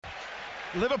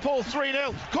Liverpool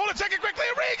 3-0. Corner taken quickly.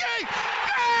 Origi!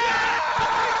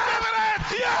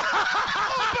 Yeah!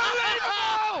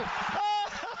 Unbelievable!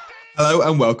 Hello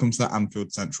and welcome to the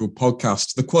Anfield Central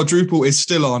podcast. The quadruple is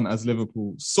still on as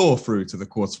Liverpool soar through to the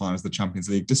quarterfinals of the Champions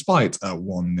League despite a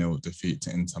 1-0 defeat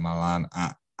to Inter Milan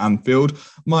at Anfield.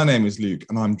 My name is Luke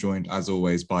and I'm joined as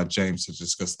always by James to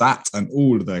discuss that and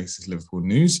all of the latest Liverpool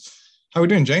news. How are we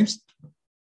doing, James?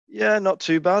 Yeah, not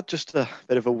too bad. Just a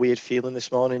bit of a weird feeling this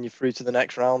morning. You're through to the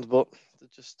next round, but there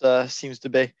just seems to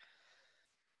be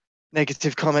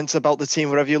negative comments about the team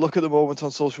wherever you look at the moment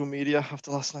on social media after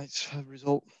last night's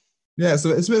result. Yeah,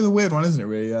 so it's a bit of a weird one, isn't it,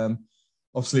 really?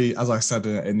 Obviously, as I said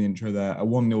in the intro there, a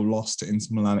 1-0 loss to Inter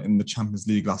Milan in the Champions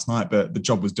League last night, but the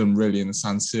job was done really in the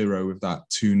San Siro with that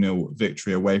 2-0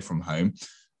 victory away from home.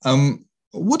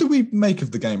 What do we make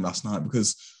of the game last night?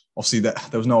 Because obviously there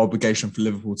was no obligation for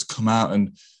Liverpool to come out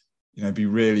and be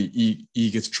really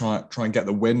eager to try and get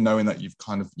the win, knowing that you've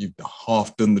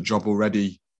half done the job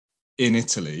already in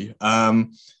Italy.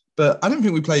 But I don't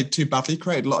think we played too badly.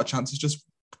 Created a lot of chances, just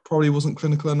probably wasn't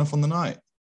clinical enough on the night.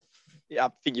 Yeah, I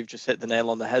think you've just hit the nail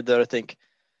on the head there. I think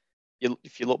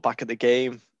if you look back at the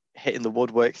game, hitting the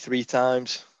woodwork 3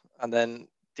 times, and then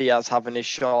Diaz having his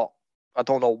shot. I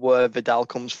don't know where Vidal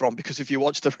comes from, because if you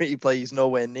watch the replay, he's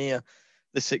nowhere near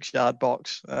the 6-yard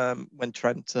box when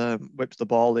Trent whips the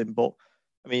ball in. But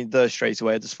I mean, there straight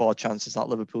away, there's 4 chances that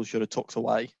Liverpool should have tucked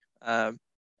away. And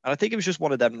I think it was just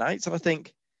one of them nights. And I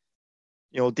think,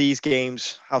 these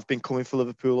games have been coming for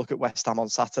Liverpool. Look at West Ham on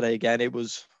Saturday again. It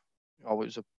was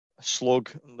a slug,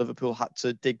 and Liverpool had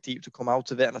to dig deep to come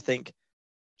out of it. And I think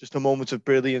just a moment of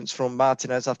brilliance from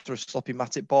Martinez after a sloppy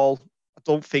Matic ball, I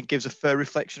don't think gives a fair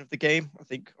reflection of the game. I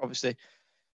think obviously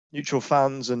neutral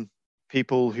fans and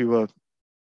people who are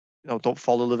don't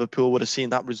follow Liverpool would have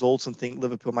seen that result and think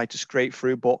Liverpool might have scraped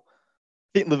through. But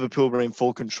I think Liverpool were in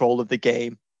full control of the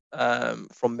game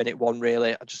from minute one,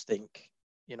 really. I just think,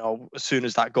 as soon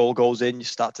as that goal goes in, you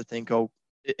start to think, oh,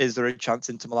 is there a chance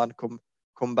Inter Milan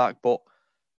come back? But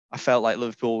I felt like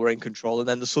Liverpool were in control. And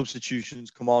then the substitutions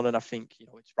come on, and I think,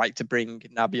 it's right to bring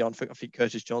Naby on. I think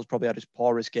Curtis Jones probably had his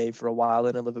poorest game for a while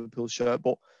in a Liverpool shirt,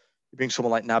 but you bring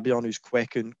someone like Naby on who's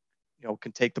quick and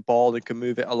can take the ball and can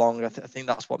move it along. I think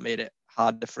that's what made it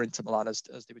harder for Inter Milan as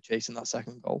they were chasing that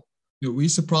second goal. Were you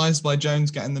surprised by Jones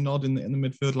getting the nod in the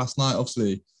midfield last night?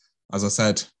 Obviously, as I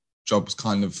said, job was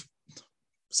kind of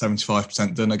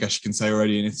 75% done, I guess you can say,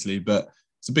 already in Italy, but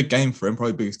it's a big game for him,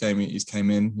 probably the biggest game he's came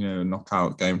in,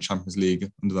 knockout game, Champions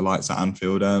League under the lights at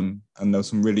Anfield. And there were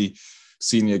some really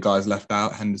senior guys left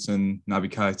out, Henderson,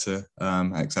 Naby Keita,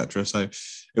 etc. So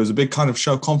it was a big kind of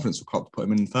show of confidence for Klopp to put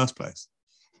him in the first place.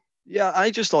 Yeah, I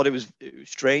just thought it was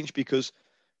strange because,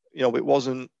 it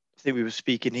wasn't, I think we were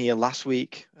speaking here last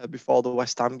week before the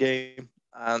West Ham game,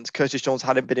 and Curtis Jones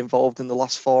hadn't been involved in the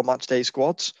last 4 matchday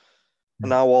squads. And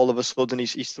now all of a sudden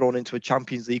he's thrown into a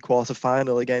Champions League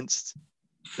quarter-final against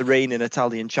the reigning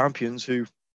Italian champions, who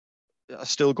are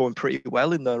still going pretty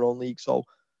well in their own league. So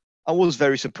I was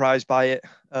very surprised by it.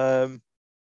 And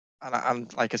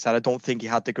like I said, I don't think he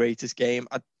had the greatest game.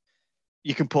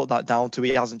 You can put that down to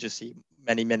he hasn't just seen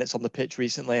many minutes on the pitch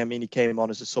recently. I mean, he came on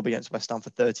as a sub against West Ham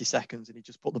for 30 seconds and he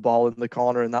just put the ball in the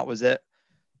corner and that was it.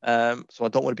 So I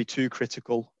don't want to be too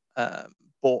critical.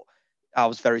 But I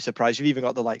was very surprised. You've even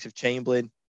got the likes of Chamberlain,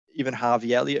 even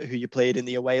Harvey Elliott, who you played in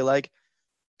the away leg.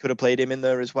 Could have played him in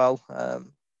there as well.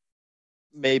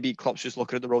 Maybe Klopp's just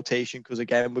looking at the rotation because,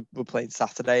 again, we're playing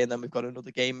Saturday and then we've got another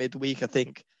game midweek. I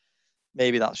think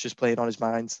maybe that's just playing on his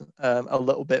mind a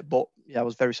little bit. But, yeah, I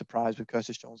was very surprised with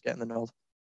Curtis Jones getting the nod.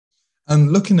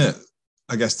 And looking at,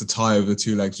 I guess, the tie over the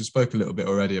 2 legs, we spoke a little bit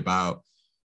already about,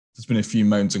 there's been a few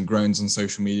moans and groans on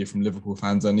social media from Liverpool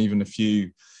fans and even a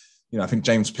few, I think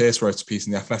James Pearce wrote a piece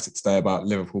in The Athletic today about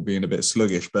Liverpool being a bit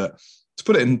sluggish. But to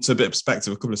put it into a bit of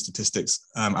perspective, a couple of statistics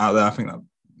out there. I think that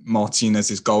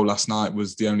Martinez's goal last night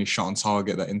was the only shot on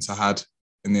target that Inter had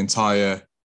in the entire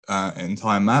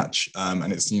match,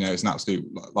 and it's it's an absolute,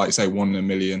 like you say, 1 in a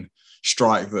million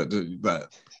strike that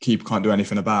keeper can't do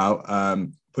anything about.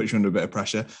 Puts you under a bit of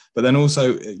pressure, but then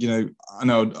also I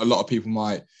know a lot of people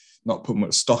might not put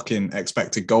much stock in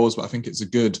expected goals, but I think it's a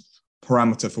good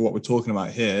parameter for what we're talking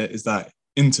about here. Is that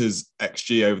Inter's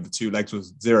XG over the 2 legs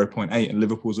was 0.8 and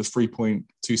Liverpool's was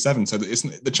 3.27. So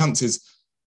the chances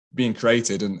being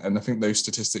created, and I think those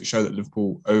statistics show that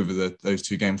Liverpool over those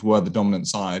 2 games were the dominant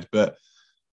side. But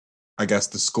I guess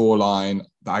the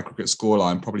aggregate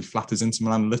scoreline probably flatters Inter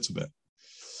Milan a little bit.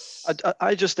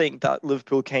 I just think that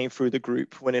Liverpool came through the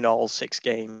group winning all 6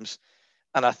 games.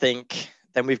 And I think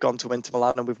then we've gone to Inter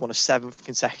Milan and we've won a 7th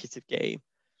consecutive game.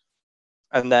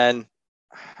 And then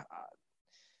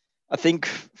I think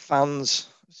fans,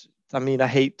 I mean, I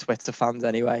hate Twitter fans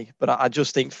anyway, but I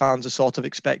just think fans are sort of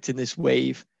expecting this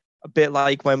wave, a bit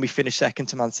like when we finished second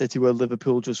to Man City, where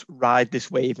Liverpool just ride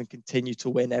this wave and continue to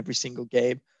win every single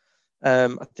game.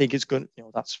 I think it's going,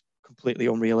 that's completely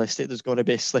unrealistic. There's going to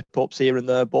be slip-ups here and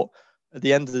there, but at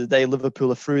the end of the day,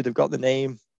 Liverpool are through. They've got the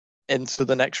name into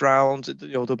the next round.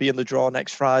 They'll be in the draw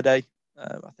next Friday.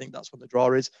 I think that's when the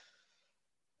draw is.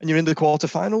 And you're in the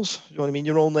quarterfinals. You know what I mean?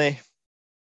 You're only,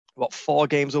 4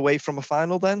 games away from a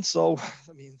final then. So,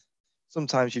 I mean,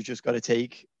 sometimes you've just got to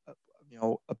take,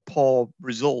 a poor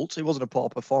result. It wasn't a poor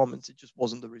performance. It just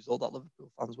wasn't the result that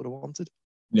Liverpool fans would have wanted.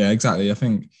 Yeah, exactly. I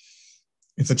think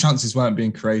if the chances weren't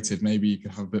being created, maybe you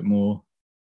could have a bit more,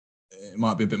 it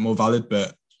might be a bit more valid,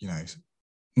 but,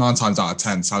 9 times out of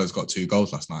 10, Salah's got 2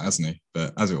 goals last night, hasn't he?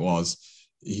 But as it was,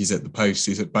 he's at the post,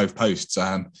 he's at both posts.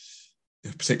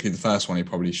 Particularly the first one, he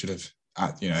probably should have,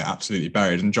 absolutely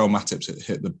buried. And Joel Matip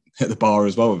hit the bar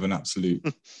as well with an absolute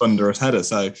thunderous header.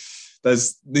 So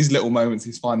there's these little moments,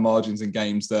 these fine margins in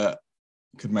games that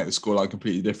could make the scoreline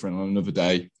completely different on another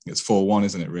day. It's 4-1,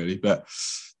 isn't it, really? But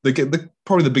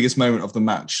probably the biggest moment of the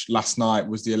match last night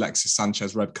was the Alexis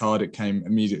Sanchez red card. It came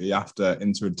immediately after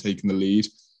Inter had taken the lead.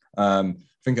 I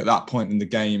think at that point in the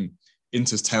game,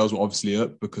 Inter's tails were obviously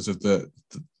up because of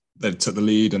they took the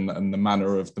lead and the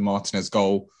manner of the Martinez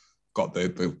goal got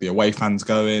the away fans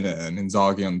going, and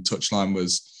Inzaghi on the touchline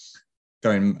was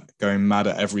going mad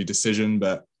at every decision.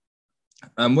 But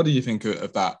what do you think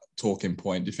of that talking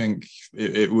point? Do you think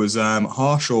it was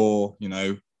harsh or,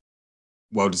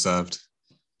 well deserved?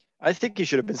 I think he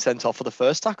should have been sent off for the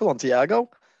first tackle on Thiago.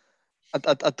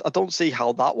 I don't see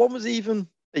how that one was even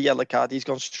a yellow card. He's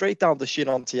gone straight down the shin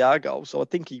on Thiago. So I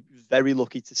think he was very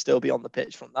lucky to still be on the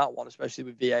pitch from that one, especially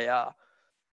with VAR.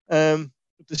 The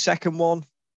second one,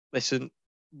 listen,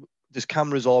 there's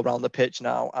cameras all around the pitch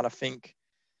now. And I think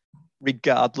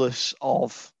regardless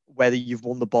of whether you've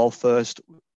won the ball first,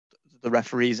 the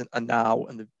referees and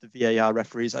the VAR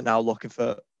referees are now looking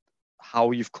for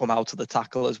how you've come out of the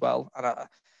tackle as well. And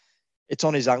it's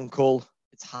on his ankle.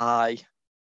 It's high.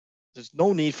 There's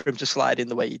no need for him to slide in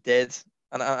the way he did.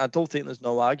 And I don't think there's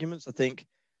no arguments. I think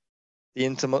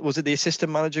the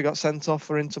assistant manager got sent off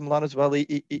for Inter Milan as well.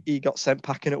 He got sent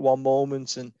packing at one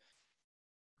moment. And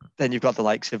then you've got the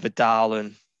likes of Vidal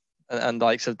and the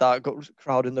likes of that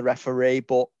crowding the referee.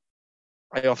 But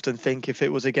I often think if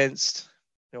it was against,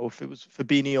 if it was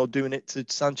Fabinho doing it to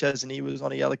Sanchez and he was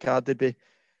on a yellow card, they'd be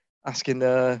asking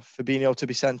Fabinho to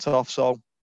be sent off. So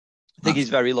I think he's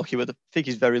very lucky with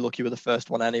the first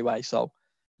one anyway. So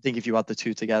I think if you add the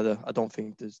two together, I don't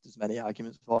think there's many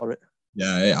arguments for it.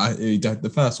 Yeah,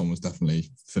 the first one was definitely,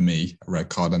 for me, a red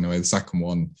card anyway. The second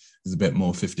one is a bit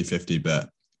more 50-50, but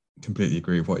completely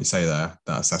agree with what you say there,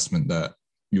 that assessment that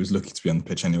he was lucky to be on the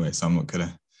pitch anyway. So I'm not going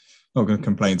to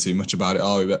complain too much about it,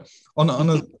 are we? But on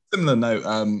a similar note,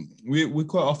 we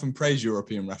quite often praise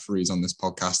European referees on this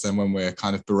podcast, and when we're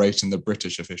kind of berating the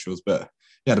British officials, but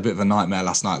he had a bit of a nightmare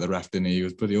last night, the ref, didn't he? He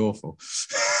was pretty awful.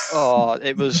 Oh,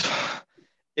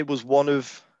 it was one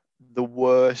of the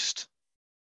worst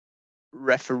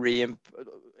refereeing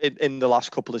in the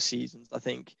last couple of seasons. I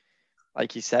think,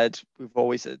 like you said, we've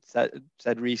always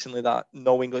said recently that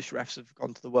no English refs have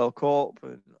gone to the World Cup,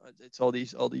 and it's all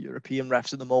the European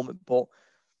refs at the moment. But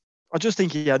I just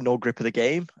think he had no grip of the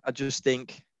game. I just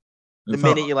think the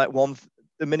minute you let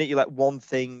one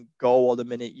thing go, or the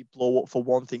minute you blow up for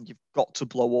one thing, you've got to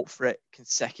blow up for it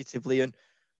consecutively. And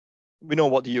we know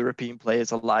what the European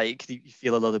players are like. You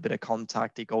feel a little bit of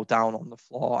contact, they go down on the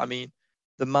floor. I mean,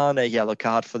 the Mane yellow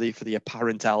card for the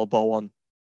apparent elbow on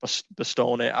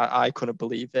Bastoni, I couldn't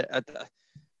believe it.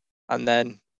 And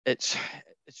then it's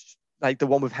like the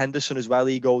one with Henderson as well.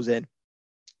 He goes in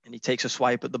and he takes a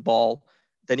swipe at the ball.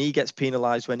 Then he gets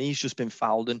penalised when he's just been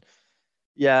fouled. And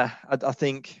yeah, I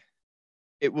think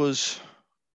it was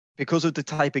because of the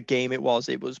type of game it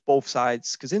was both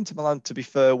sides. Because Inter Milan, to be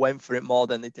fair, went for it more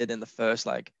than they did in the first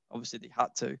leg. Obviously, they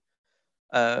had to.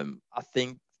 I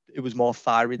think it was more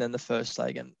fiery than the first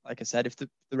leg. And like I said, if the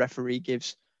referee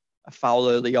gives a foul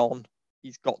early on,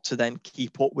 he's got to then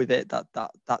keep up with it.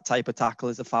 That type of tackle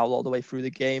is a foul all the way through the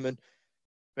game. And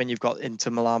when you've got Inter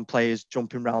Milan players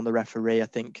jumping around the referee, I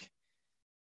think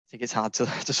it's hard to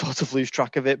sort of lose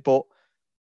track of it. But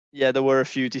yeah, there were a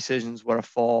few decisions where I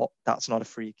thought that's not a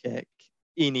free kick.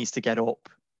 He needs to get up.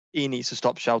 He needs to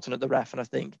stop shouting at the ref. And I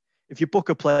think if you book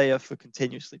a player for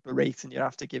continuously berating you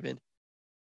after giving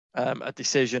a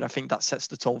decision, I think that sets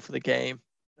the tone for the game.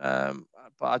 But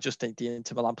I just think the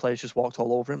Inter Milan players just walked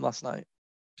all over him last night.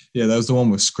 Yeah, there was the one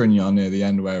with Skriniar near the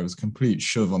end where it was a complete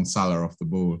shove on Salah off the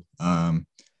ball. And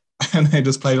they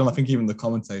just played on, I think even the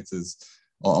commentators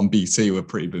on BT were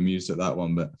pretty bemused at that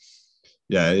one. But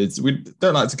yeah, we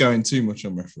don't like to go in too much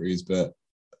on referees, but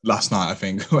last night I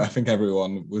think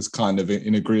everyone was kind of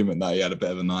in agreement that he had a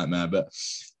bit of a nightmare. But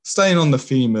staying on the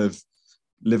theme of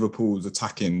Liverpool's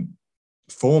attacking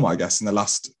form, I guess, in the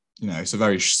last, it's a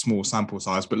very small sample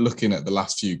size, but looking at the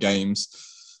last few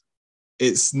games,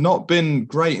 it's not been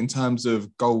great in terms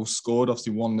of goals scored.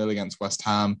 Obviously 1-0 against West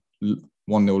Ham, 1-0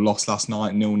 loss last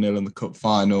night, 0-0 in the cup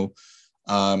final.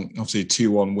 Obviously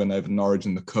 2-1 win over Norwich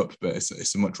in the cup, but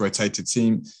it's a much rotated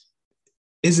team.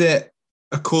 Is it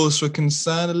a cause for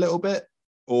concern a little bit,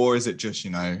 or is it just,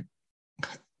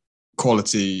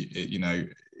 quality,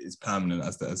 is permanent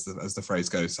as the phrase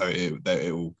goes, so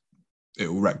it will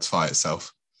rectify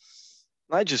itself?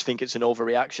 I just think it's an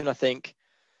overreaction. I think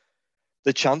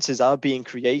the chances are being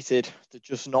created, they're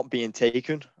just not being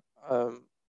taken. I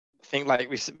think like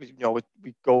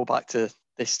we go back to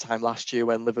this time last year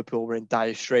when Liverpool were in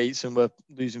dire straits and were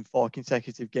losing 4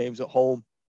 consecutive games at home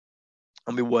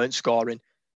and we weren't scoring.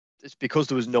 It's because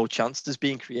there was no chances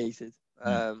being created.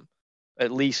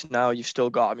 At least now you've still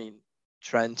got,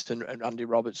 Trent and Andy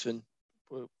Robertson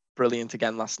were brilliant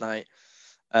again last night.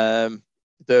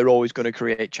 They're always going to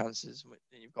create chances.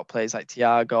 You've got players like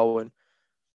Thiago, and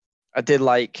I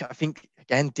think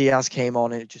again Diaz came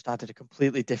on and it just added a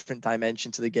completely different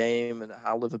dimension to the game and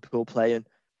how Liverpool play. And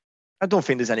I don't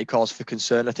think there's any cause for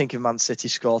concern. I think if Man City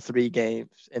score 3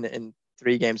 games in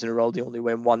 3 games in a row, they only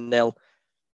win 1-0.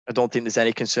 I don't think there's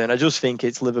any concern. I just think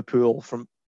it's Liverpool from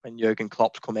when Jurgen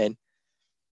Klopp's come in.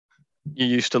 You're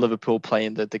used to Liverpool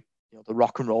playing the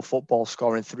rock and roll football,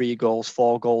 scoring 3 goals,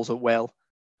 4 goals at will.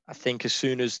 I think as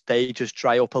soon as they just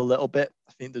dry up a little bit,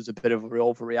 I think there's a bit of an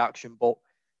overreaction. But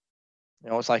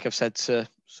it's like I've said to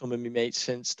some of my mates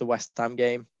since the West Ham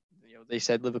game. They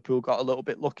said Liverpool got a little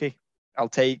bit lucky. I'll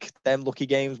take them lucky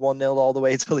games 1-0 all the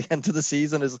way till the end of the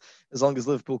season. As long as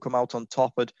Liverpool come out on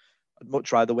top, I'd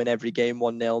much rather win every game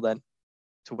 1-0 than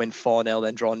to win 4-0,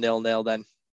 then draw 0-0. Then, you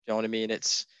know what I mean?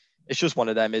 It's just one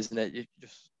of them, isn't it? You're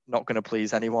just not going to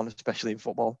please anyone, especially in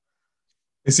football.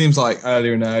 It seems like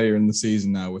earlier and earlier in the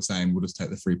season now we're saying we'll just take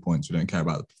the 3 points. We don't care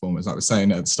about the performance. Like we're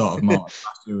saying at the start of March,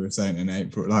 we were saying in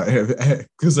April,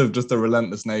 because of just the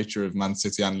relentless nature of Man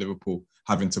City and Liverpool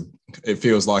having to, it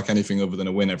feels like anything other than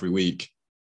a win every week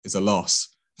is a loss.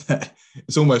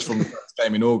 It's almost from the first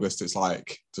game in August. It's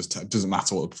like, just it doesn't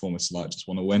matter what the performance is like, just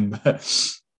want to win.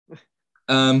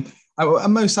 And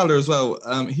Mo Salah as well.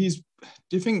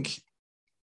 Do you think,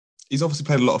 he's obviously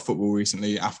played a lot of football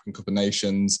recently, African Cup of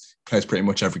Nations, plays pretty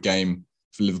much every game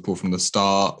for Liverpool from the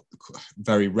start,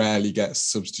 very rarely gets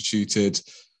substituted.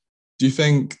 Do you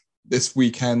think this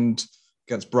weekend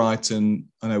against Brighton,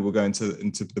 I know we'll go into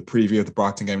the preview of the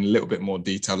Brighton game in a little bit more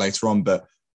detail later on, but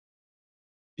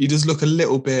he does look a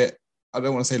little bit, I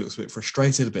don't want to say he looks a bit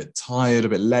frustrated, a bit tired, a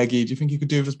bit leggy. Do you think he could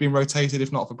do with just being rotated,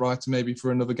 if not for Brighton, maybe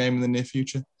for another game in the near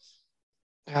future?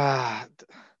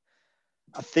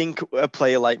 I think a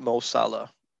player like Mo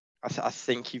Salah, I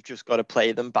think you've just got to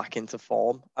play them back into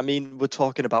form. We're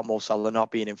talking about Mo Salah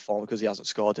not being in form because he hasn't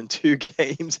scored in 2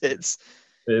 games. It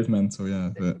is mental, yeah.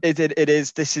 But it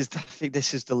is. I think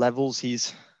this is the levels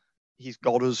he's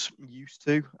got us used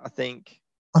to. I think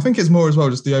it's more as well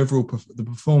just the overall the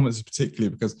performance, particularly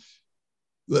because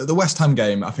the West Ham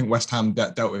game. I think West Ham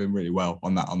dealt with him really well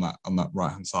on that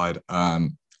right hand side.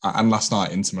 And last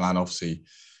night Inter Milan, obviously,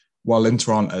 while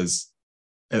Inter aren't as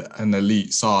an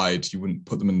elite side, you wouldn't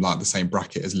put them in like the same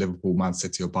bracket as Liverpool, Man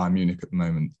City or Bayern Munich at the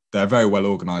moment. They're very well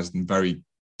organised and very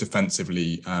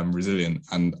defensively resilient.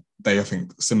 And they, I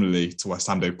think, similarly to West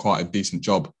Ham, did quite a decent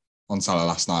job on Salah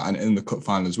last night. And in the cup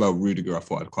final as well, Rudiger, I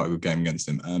thought, had quite a good game against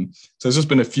him. So there's just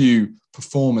been a few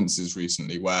performances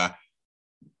recently where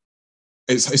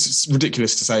it's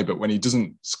ridiculous to say, but when he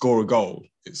doesn't score a goal,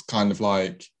 it's kind of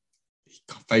like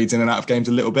fades in and out of games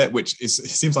a little bit, which it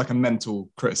seems like a mental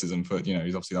criticism for,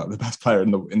 he's obviously like the best player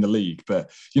in the league, but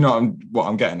what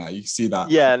I'm getting at. You see that?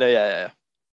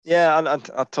 Yeah, and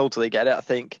I totally get it. I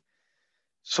think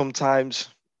sometimes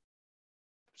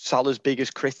Salah's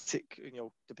biggest critic,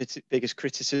 the biggest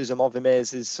criticism of him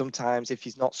is sometimes if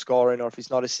he's not scoring or if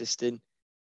he's not assisting,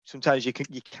 sometimes you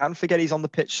can forget he's on the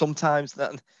pitch sometimes.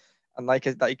 And like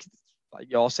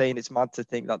you're saying, it's mad to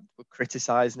think that we're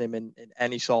criticising him in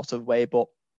any sort of way. But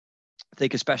I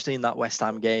think especially in that West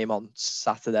Ham game on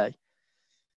Saturday,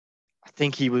 I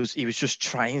think he was just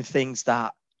trying things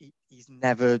that he's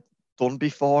never done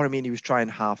before. He was trying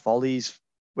half volleys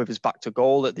with his back to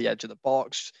goal at the edge of the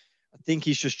box. I think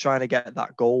he's just trying to get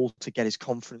that goal to get his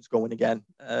confidence going again,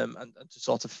 and to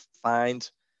sort of find,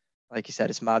 like you said,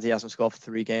 it's mad he hasn't scored for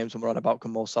 3 games and we're on about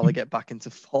can Mo Salah get back into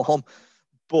form.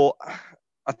 But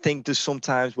I think there's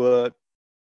sometimes where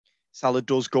Salah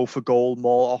does go for goal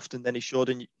more often than he should,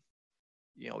 and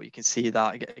you can see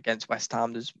that against West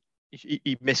Ham.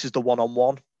 He misses the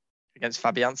one-on-one against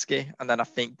Fabianski, and then I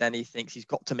think then he thinks he's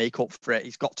got to make up for it.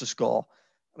 He's got to score,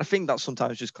 and I think that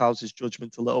sometimes just clouds his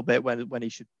judgment a little bit when he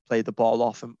should play the ball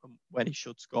off and when he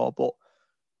should score. But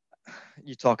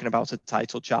you're talking about a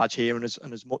title charge here, and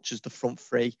as much as the front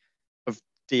three of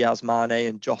Diaz, Mane,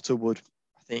 and Jota would,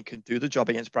 I think, can do the job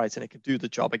against Brighton. It can do the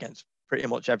job against pretty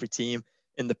much every team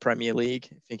in the Premier League.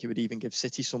 I think it would even give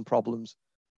City some problems.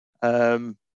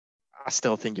 I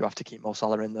still think you have to keep Mo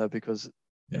Salah in there because,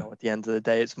 at the end of the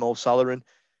day, it's Mo Salah. And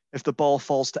if the ball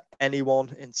falls to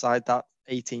anyone inside that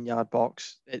 18-yard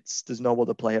box, there's no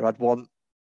other player I'd want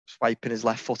swiping his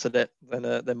left foot at it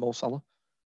than Mo Salah.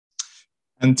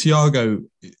 And Thiago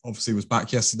obviously was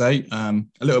back yesterday. A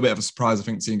little bit of a surprise, I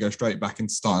think, seeing him go straight back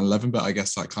into starting 11, but I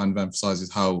guess that kind of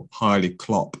emphasises how highly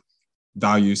Klopp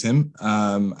values him.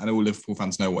 And all Liverpool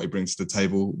fans know what he brings to the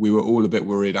table. We were all a bit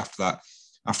worried after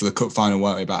the cup final,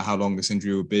 weren't we, about how long this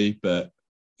injury would be, but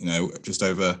just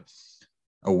over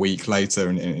a week later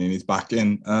and he's back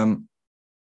in.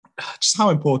 Just how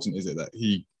important is it that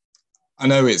I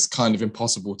know it's kind of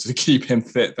impossible to keep him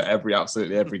fit for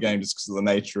absolutely every game just because of the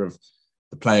nature of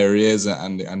the player he is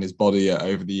and his body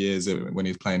over the years when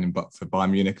he was playing for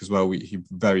Bayern Munich as well. He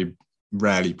very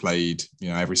rarely played,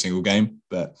 every single game,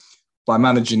 but by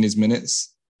managing his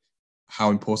minutes, how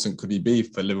important could he be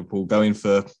for Liverpool going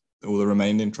for all the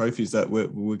remaining trophies that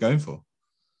we're going for?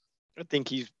 I think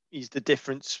he's the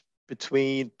difference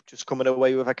between just coming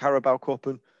away with a Carabao Cup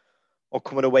or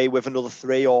coming away with another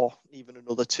 3 or even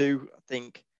another 2. I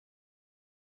think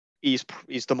he's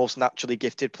the most naturally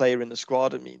gifted player in the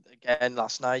squad. I mean, again,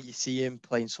 last night you see him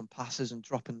playing some passes and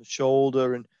dropping the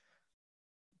shoulder, and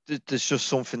there's just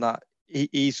something that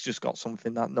he's just got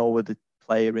something that no other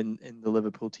player in the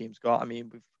Liverpool team's got. I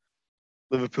mean,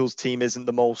 Liverpool's team isn't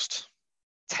the most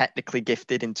technically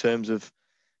gifted in terms of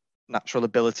natural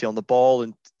ability on the ball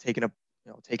and taking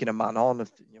a man on.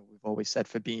 We've always said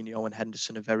Fabinho and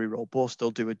Henderson are very robust.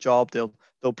 They'll do a job.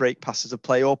 They'll break passes of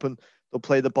play up and they'll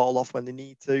play the ball off when they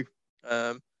need to.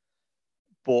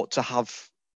 But to have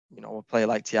a player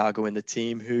like Thiago in the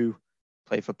team who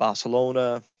played for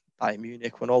Barcelona, Bayern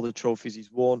Munich, won all the trophies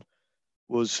he's won,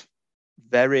 was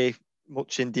very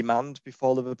much in demand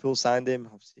before Liverpool signed him.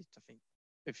 Obviously, I think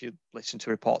if you listen to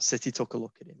reports, City took a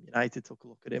look at him, United took a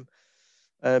look at him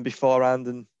beforehand,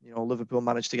 and Liverpool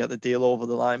managed to get the deal over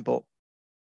the line. But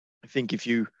I think if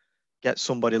you get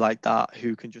somebody like that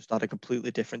who can just add a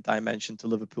completely different dimension to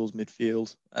Liverpool's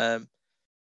midfield,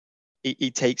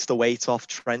 he takes the weight off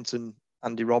Trent and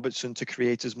Andy Robertson to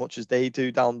create as much as they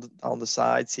do down the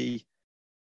sides. He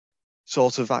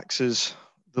sort of acts as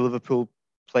the Liverpool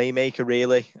playmaker,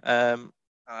 really.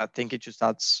 I think it just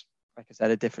adds, like I said,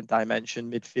 a different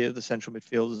dimension. The central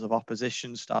midfielders of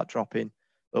opposition start dropping a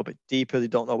little bit deeper. They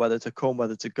don't know whether to come,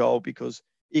 whether to go, because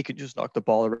he could just knock the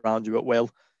ball around you at will.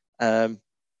 And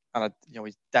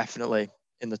he's definitely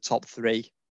in the top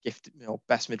 3 gifted,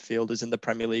 best midfielders in the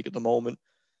Premier League at the moment,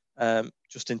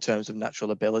 just in terms of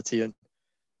natural ability. And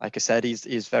like I said,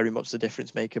 he's very much the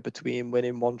difference maker between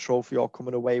winning one trophy or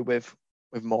coming away with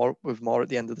more at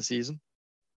the end of the season.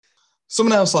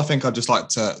 Someone else I think I'd just like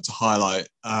to highlight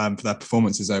for their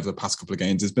performances over the past couple of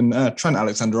games has been Trent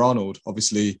Alexander-Arnold.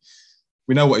 Obviously,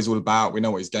 we know what he's all about. We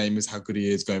know what his game is, how good he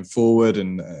is going forward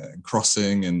and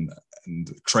crossing and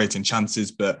creating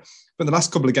chances. But the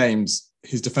last couple of games,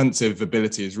 his defensive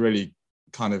ability has really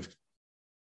kind of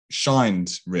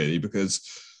shined, really, because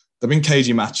there have been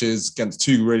cagey matches against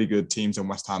 2 really good teams in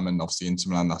West Ham and obviously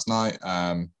Inter Milan last night.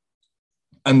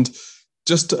 And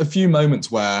just a few moments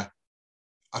where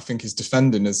I think his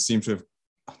defending has seemed to have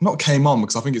not came on,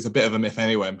 because I think it's a bit of a myth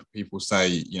anyway when people say,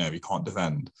 he can't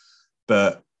defend.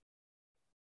 But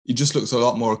he just looks a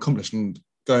lot more accomplished and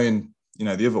going,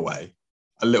 the other way,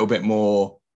 a little bit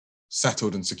more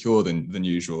settled and secure than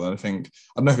usual. And I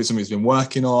don't know if it's something he's been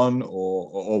working on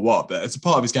or what, but it's a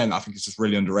part of his game that I think is just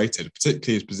really underrated,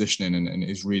 particularly his positioning and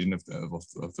his reading of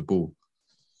the ball.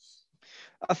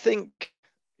 I think,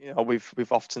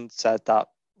 we've often said that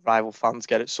rival fans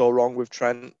get it so wrong with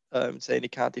Trent, saying he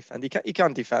can't defend. He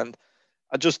can defend.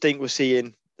 I just think we're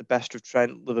seeing the best of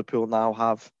Trent. Liverpool now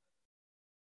have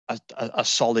a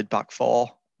solid back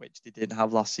 4, which they didn't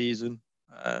have last season.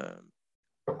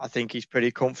 I think he's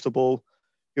pretty comfortable.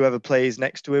 Whoever plays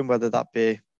next to him, whether that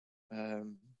be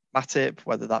Matip,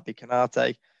 whether that be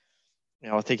Kanate,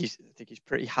 I think he's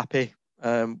pretty happy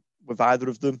with either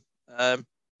of them. I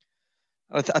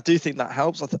do think that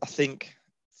helps. I think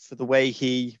for the way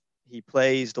he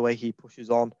plays, the way he pushes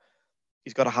on,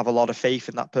 he's got to have a lot of faith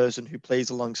in that person who plays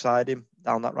alongside him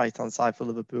down that right-hand side for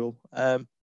Liverpool. And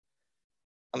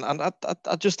I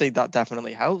just think that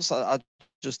definitely helps. I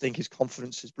just think his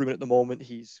confidence is brewing at the moment.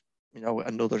 He's,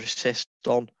 another assist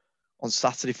on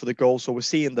Saturday for the goal. So we're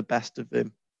seeing the best of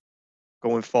him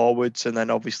going forwards. And then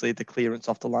obviously the clearance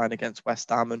off the line against West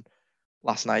Ham, and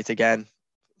last night again,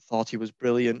 thought he was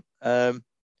brilliant.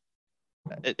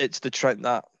 It's the Trent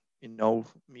that,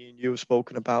 me and you have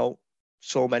spoken about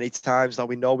so many times, that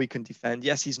we know we can defend.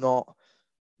 Yes, he's not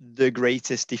the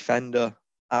greatest defender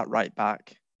at right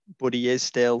back, but he is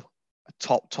still a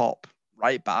top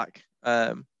right back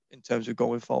in terms of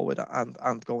going forward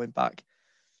and going back.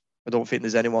 I don't think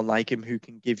there's anyone like him who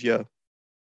can give you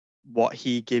what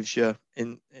he gives you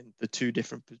in the two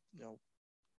different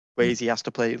ways he has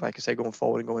to play, like I say, going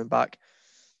forward and going back.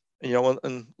 And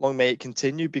long may it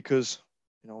continue, because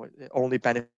it only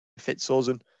benefits us,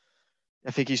 and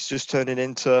I think he's just turning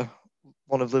into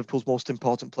one of Liverpool's most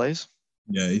important players.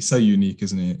 Yeah, he's so unique,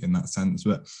 isn't he, in that sense?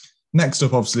 But next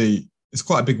up, obviously, it's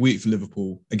quite a big week for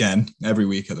Liverpool. Again, every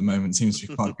week at the moment seems to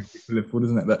be quite a big week for Liverpool,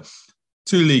 doesn't it? But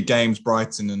 2 league games,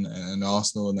 Brighton and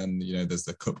Arsenal, and then, there's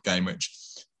the cup game, which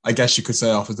I guess you could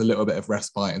say offers a little bit of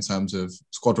respite in terms of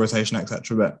squad rotation,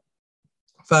 etc. But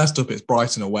first up, it's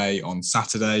Brighton away on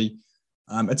Saturday.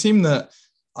 A team that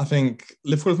I think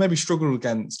Liverpool have maybe struggled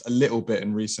against a little bit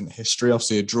in recent history.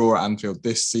 Obviously, a draw at Anfield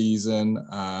this season.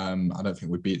 I don't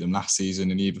think we beat them last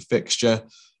season in either fixture.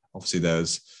 Obviously,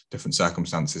 there's different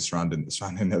circumstances surrounding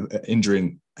the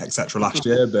injury, etc. last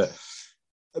year.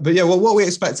 But yeah, what are we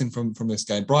expecting from this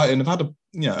game? Brighton have had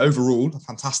overall a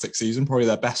fantastic season, probably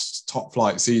their best top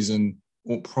flight season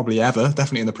probably ever,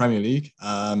 definitely in the Premier League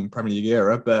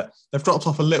era. But they've dropped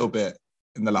off a little bit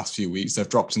in the last few weeks. They've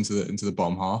dropped into the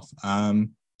bottom half.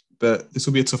 But this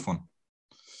will be a tough one.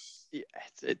 Yeah,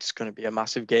 it's going to be a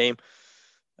massive game.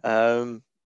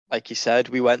 Like you said,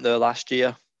 we went there last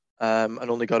year and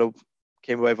only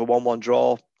came away with a 1-1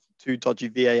 draw, 2 dodgy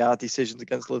VAR decisions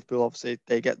against Liverpool. Obviously,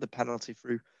 they get the penalty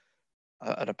through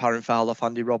an apparent foul off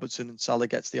Andy Robertson, and Salah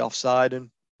gets the offside, and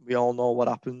we all know what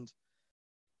happened.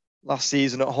 Last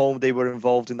season at home, they were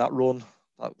involved in that run.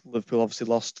 Liverpool obviously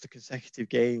lost the consecutive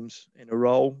games in a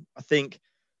row. I think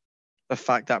the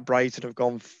fact that Brighton have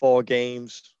gone 4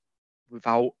 games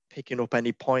without picking up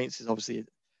any points is obviously a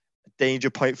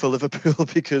danger point for Liverpool,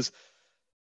 because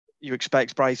you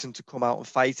expect Brighton to come out and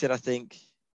fight it. I think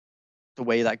the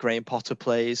way that Graham Potter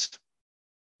plays,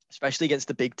 especially against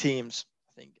the big teams,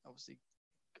 I think obviously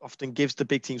often gives the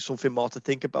big teams something more to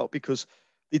think about, because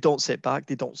they don't sit back,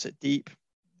 they don't sit deep,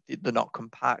 they're not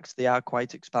compact, they are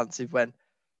quite expansive when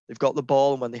they've got the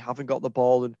ball and when they haven't got the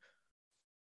ball. And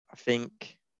I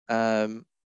think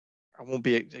I won't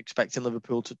be expecting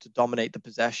Liverpool to dominate the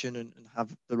possession and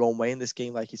have their own way in this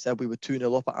game. Like you said, we were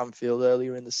 2-0 up at Anfield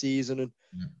earlier in the season and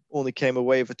only came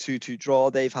away with a 2-2 draw.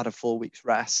 They've had a full week's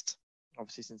rest,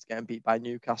 obviously, since getting beat by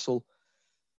Newcastle.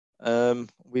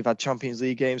 We've had Champions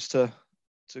League games to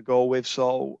go with.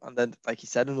 So, and then, like you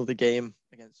said, another game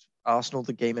against Arsenal,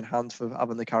 the game in hand for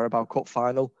having the Carabao Cup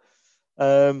final.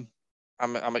 I'm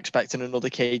expecting another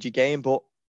cagey game, but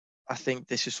I think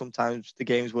this is sometimes the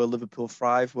games where Liverpool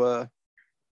thrive, where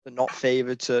they're not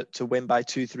favoured to win by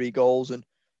 2-3 goals, and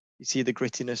you see the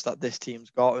grittiness that this team's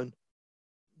got, and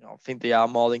I think they are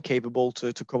more than capable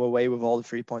to come away with all the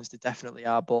 3 points. They definitely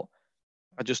are, but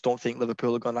I just don't think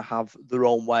Liverpool are going to have their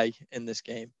own way in this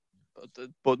game.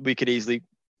 But we could easily,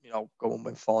 go and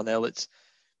win 4-0.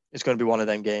 It's going to be one of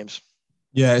them games.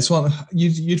 Yeah, it's one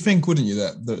you'd think, wouldn't you,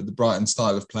 that the Brighton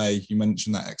style of play, you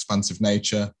mentioned that expansive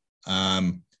nature,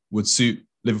 would suit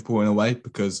Liverpool in a way,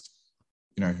 because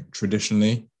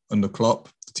traditionally under Klopp,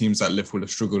 the teams that Liverpool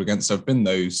have struggled against have been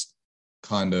those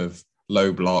kind of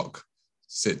low block,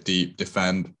 sit deep,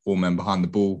 defend, all men behind the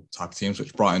ball type of teams,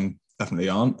 which Brighton definitely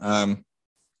aren't.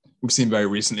 We've seen very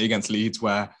recently against Leeds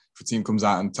where if a team comes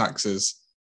out and taxes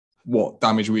what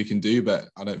damage we can do, but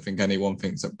I don't think anyone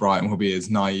thinks that Brighton will be as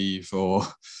naive or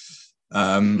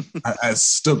as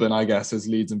stubborn, I guess, as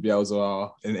Leeds and Bielsa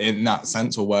are in that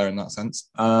sense, or were in that sense.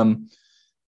 But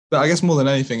I guess more than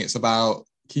anything, it's about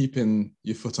keeping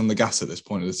your foot on the gas at this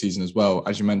point of the season as well.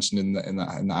 As you mentioned in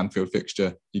the Anfield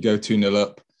fixture, you go 2-0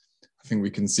 up. I think we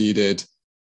conceded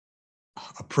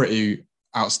a pretty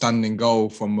outstanding goal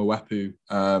from Mwepu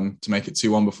to make it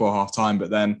 2-1 before half time,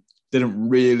 but then didn't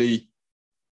really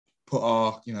put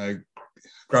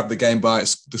grab the game by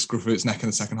the scruff of its neck in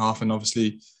the second half. And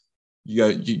obviously you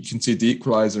concede the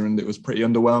equaliser, and it was pretty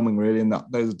underwhelming, really. And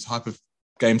those are the type of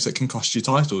games that can cost you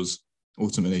titles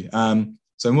ultimately.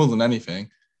 So more than anything,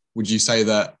 would you say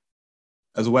that,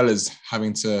 as well as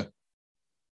having to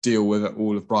deal with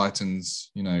all of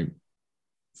Brighton's,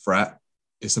 threat.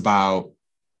 It's about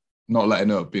not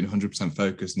letting up, being 100%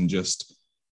 focused and just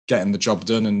getting the job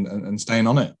done and staying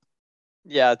on it.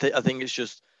 Yeah, I think it's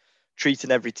just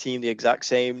treating every team the exact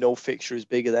same. No fixture is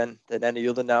bigger than any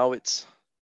other now. It's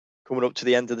coming up to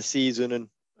the end of the season and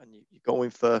you're going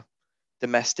for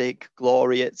domestic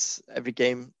glory. It's every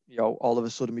game, all of a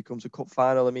sudden becomes a cup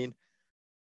final. I mean,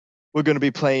 we're going to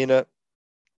be playing at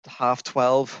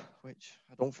 12:30, which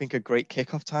I don't think a great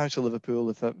kickoff time to Liverpool.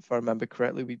 If I remember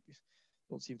correctly, we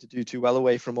don't seem to do too well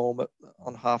away from home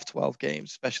on 12:30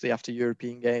 games, especially after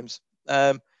European games.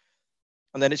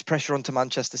 And then it's pressure onto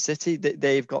Manchester City.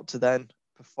 They've got to then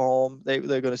perform. They're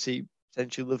going to see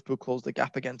potentially Liverpool close the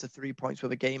gap again to 3 points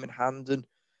with a game in hand. And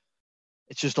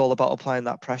it's just all about applying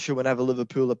that pressure. Whenever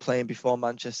Liverpool are playing before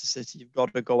Manchester City, you've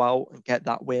got to go out and get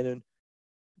that win and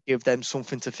give them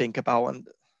something to think about. And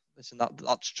listen,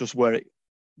 that's just where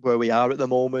we are at the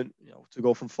moment. To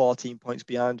go from 14 points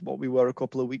behind what we were a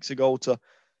couple of weeks ago to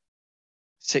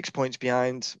 6 points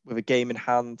behind with a game in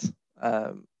hand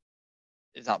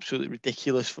is absolutely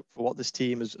ridiculous for what this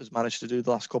team has managed to do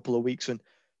the last couple of weeks. And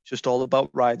it's just all about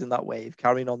riding that wave,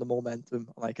 carrying on the momentum.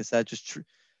 Like I said, just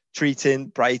treating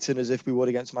Brighton as if we would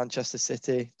against Manchester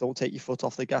City. Don't take your foot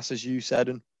off the gas, as you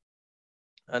said,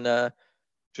 and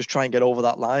just try and get over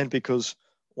that line, because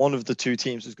one of the two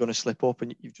teams is going to slip up,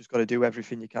 and you've just got to do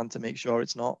everything you can to make sure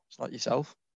it's not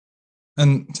yourself.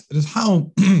 And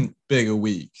how big a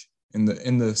week in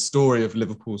the story of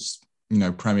Liverpool's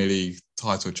Premier League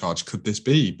title charge could this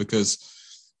be? Because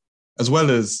as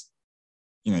well as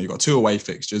you've got two away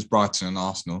fixtures, Brighton and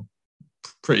Arsenal,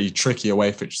 pretty tricky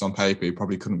away fixtures on paper. You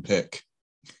probably couldn't pick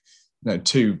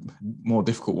two more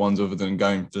difficult ones other than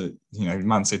going to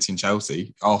Man City and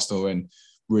Chelsea. Arsenal in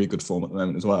really good form at the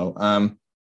moment as well.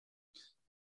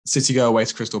 City go away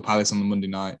to Crystal Palace on the Monday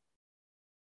night.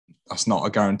 That's not a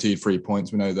guaranteed 3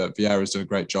 points. We know that Vieira's done a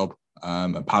great job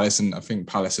at Palace, and I think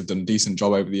Palace have done a decent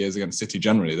job over the years against City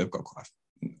generally. They've got quite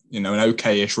an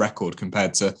okay-ish record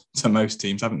compared to most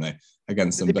teams, haven't they,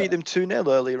 against them? They beat them 2-0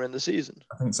 earlier in the season.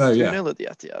 I think so, yeah. 2-0 at the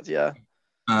Etihad, yeah.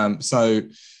 So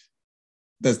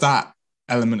there's that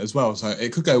element as well. So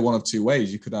it could go one of two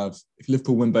ways. You could have, if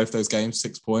Liverpool win both those games,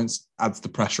 6 points, adds the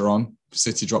pressure on.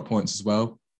 City drop points as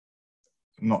well.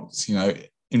 Not,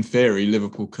 in theory,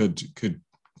 Liverpool could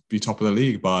be top of the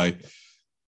league by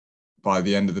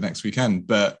the end of the next weekend.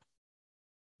 But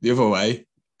the other way,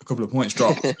 a couple of points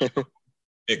dropped,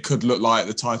 it could look like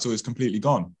the title is completely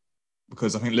gone,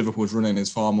 because I think Liverpool's running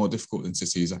is far more difficult than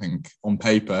City's. I think on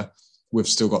paper, we've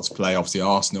still got to play, obviously,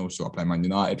 Arsenal, we've still got to play Man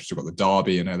United, we've still got the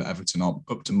derby. I know that Everton aren't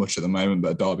up to much at the moment,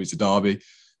 but a derby's a derby.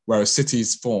 Whereas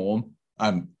City's running,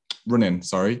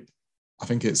 I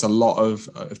think it's a lot of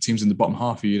teams in the bottom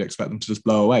half who you'd expect them to just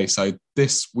blow away. So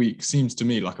this week seems to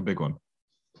me like a big one.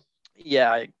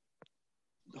 Yeah, I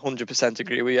 100%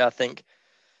 agree with you. I think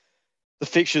the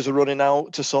fixtures are running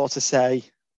out to sort of say,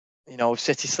 if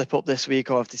City slip up this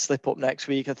week or if they slip up next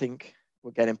week. I think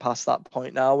we're getting past that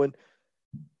point now. And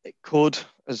it could,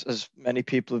 as many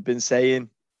people have been saying,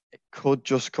 it could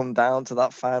just come down to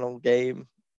that final game,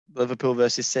 Liverpool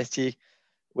versus City,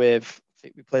 I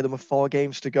think we play them with 4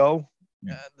 games to go.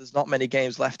 Yeah. There's not many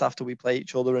games left after we play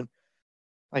each other. And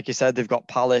like you said, they've got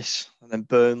Palace and then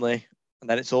Burnley, and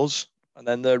then it's us. And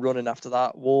then they're running after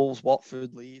that. Wolves,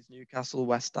 Watford, Leeds, Newcastle,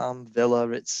 West Ham, Villa.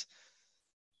 I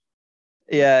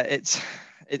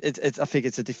think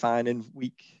it's a defining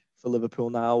week for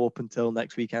Liverpool now up until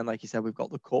next weekend. Like you said, we've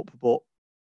got the cup, but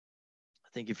I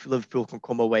think if Liverpool can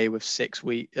come away with 6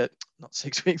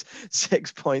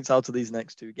 points out of these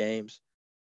next 2 games,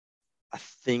 I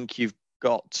think you've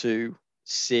got to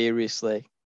seriously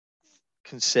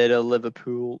consider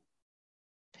Liverpool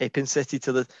tipping City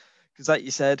because like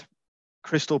you said,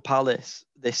 Crystal Palace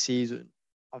this season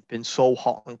have been so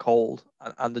hot and cold,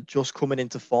 and they're just coming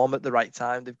into form at the right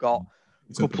time. They've got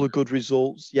a couple of good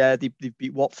results. Yeah, they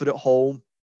beat Watford at home.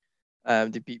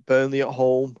 They beat Burnley at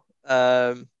home.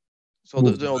 And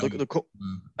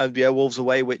Wolves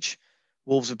away, which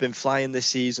Wolves have been flying this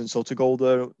season. So to go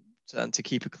there and to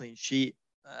keep a clean sheet.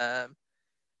 I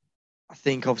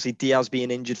think obviously Diaz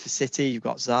being injured for City, you've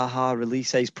got Zaha.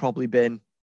 Elise's probably been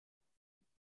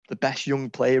the best young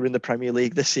player in the Premier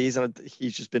League this season.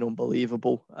 He's just been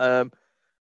unbelievable.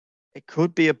 It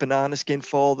could be a banana skin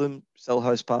for them,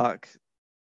 Selhurst Park.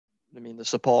 I mean, the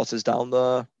supporters down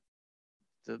there,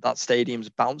 that stadium's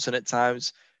bouncing at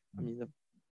times. I mean, I've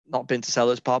not been to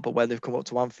Selhurst Park, but when they've come up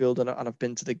to Anfield and I've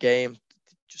been to the game,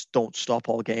 they just don't stop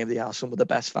all game. They are some of the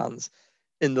best fans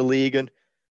in the league. And,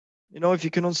 if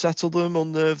you can unsettle them,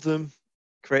 unnerve them,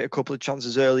 create a couple of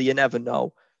chances early, you never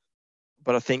know.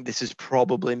 But I think this is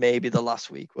probably maybe the last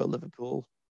week where Liverpool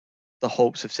the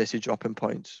hopes of City dropping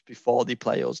points before they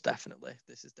play us, definitely.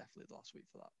 This is definitely the last week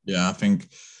for that. Yeah, I think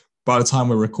by the time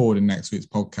we're recording next week's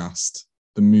podcast,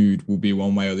 the mood will be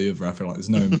one way or the other. I feel like there's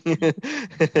no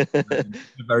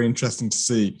very interesting to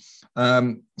see.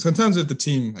 So in terms of the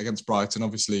team against Brighton,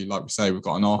 obviously, like we say, we've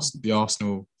got the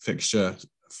Arsenal fixture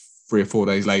 3 or 4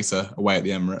 days later away at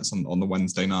the Emirates on the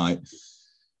Wednesday night.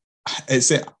 I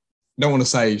don't want to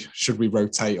say should we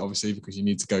rotate, obviously, because you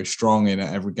need to go strong in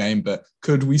at every game, but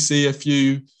could we see a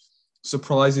few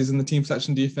surprises in the team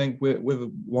selection, do you think, with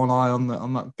one eye on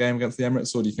that game against the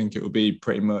Emirates, or do you think it will be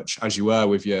pretty much as you were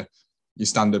with your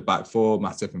standard back four,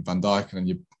 Matip and Van Dijk, and then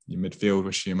your midfield,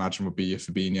 which you imagine would be your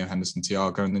Fabinho, Henderson,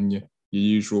 Thiago, and then your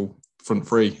usual front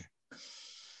three?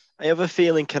 I have a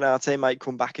feeling Konate might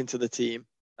come back into the team.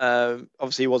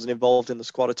 Obviously, he wasn't involved in the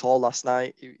squad at all last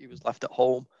night. He was left at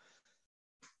home.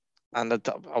 And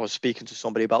I was speaking to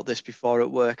somebody about this before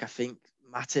at work. I think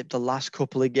Matip, the last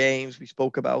couple of games, we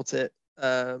spoke about it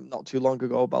not too long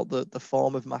ago, about the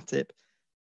form of Matip.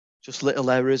 Just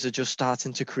little errors are just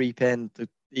starting to creep in.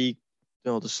 The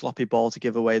sloppy ball to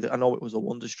give away. I know it was a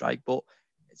wonder strike, but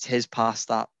it's his pass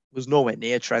that was nowhere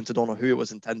near Trent. I don't know who it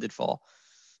was intended for.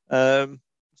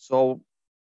 So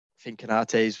I think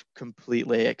Konate's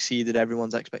completely exceeded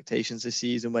everyone's expectations this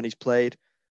season when he's played.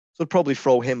 So I'd probably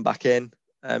throw him back in.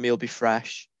 He'll be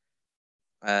fresh.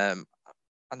 And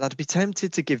I'd be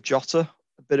tempted to give Jota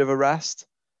a bit of a rest.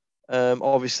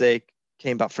 Obviously,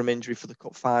 came back from injury for the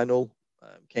cup final.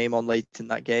 Came on late in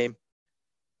that game.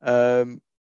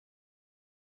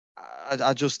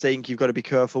 I just think you've got to be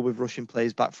careful with rushing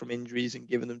players back from injuries and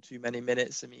giving them too many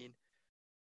minutes. I mean,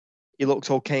 he looked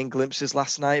okay in glimpses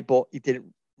last night, but he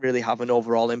didn't really have an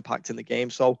overall impact in the game.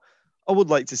 So I would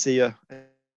like to see a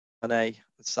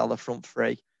Salah front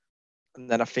three. And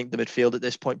then I think the midfield at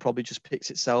this point probably just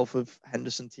picks itself of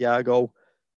Henderson, Thiago,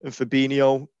 and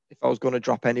Fabinho. If I was going to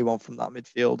drop anyone from that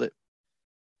midfield, it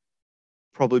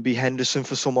probably be Henderson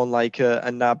for someone like a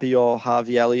Naby or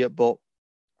Harvey Elliott. But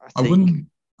I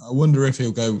wonder if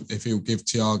he'll give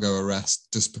Thiago a rest,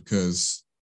 just because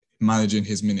managing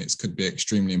his minutes could be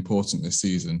extremely important this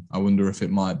season. I wonder if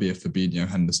it might be a Fabinho,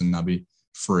 Henderson, Naby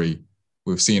free.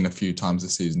 We've seen a few times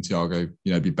this season Thiago,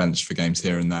 be benched for games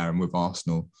here and there, and with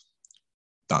Arsenal,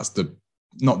 that's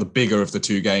not the bigger of the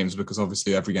two games, because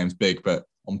obviously every game's big, but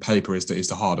on paper is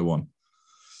the harder one.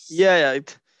 Yeah, I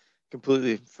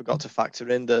completely forgot to factor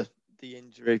in the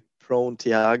injury-prone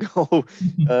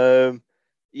Thiago.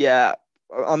 Yeah,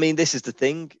 I mean, this is the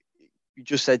thing. You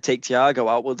just said take Thiago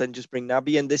out, well, then just bring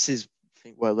Naby in. This is, I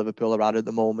think, where Liverpool are at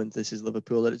the moment. This is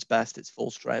Liverpool at its best. It's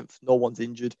full strength. No one's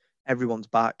injured. Everyone's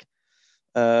back.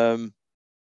 So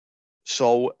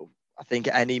I think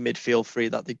any midfield three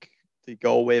that they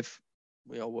go with,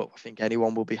 I think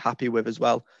anyone will be happy with as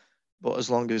well. But as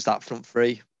long as that front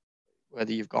three,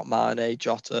 whether you've got Mane,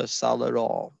 Jota, Salah,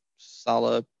 or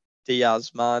Salah,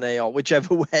 Diaz, Mane, or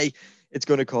whichever way, it's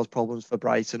going to cause problems for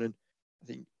Brighton. And I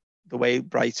think the way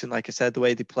Brighton, like I said, the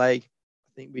way they play,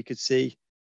 I think we could see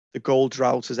the goal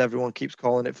drought, as everyone keeps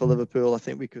calling it, for Liverpool. I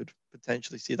think we could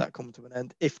potentially see that come to an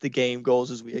end. If the game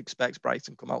goes as we expect,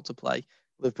 Brighton come out to play,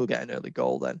 Liverpool get an early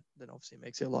goal, then obviously it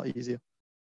makes it a lot easier.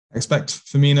 I expect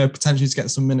Firmino potentially to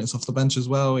get some minutes off the bench as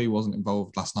well. He wasn't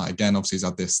involved last night again. Obviously, he's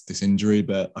had this injury,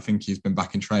 but I think he's been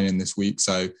back in training this week.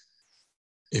 So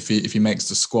if he makes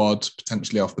the squad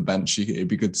potentially off the bench, it'd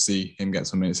be good to see him get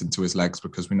some minutes into his legs,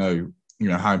 because we know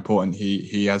how important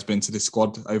he has been to this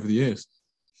squad over the years.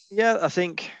 Yeah, I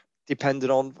think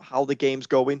depending on how the game's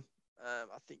going,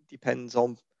 I think depends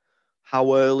on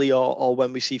how early or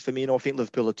when we see Firmino. I think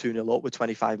Liverpool are 2-0 up with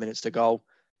 25 minutes to go,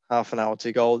 half an hour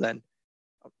to go. Then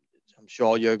I'm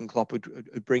sure Jurgen Klopp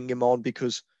would bring him on,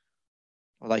 because,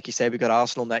 like you say, we got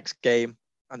Arsenal next game,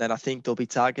 and then I think they'll be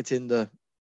targeting the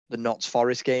Notts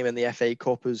Forest game in the FA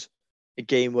Cup as a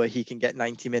game where he can get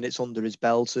 90 minutes under his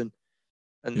belt, and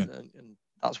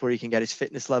that's where he can get his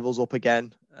fitness levels up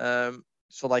again.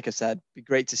 So, like I said, it'd be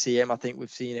great to see him. I think we've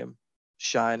seen him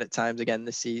shine at times again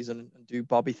this season and do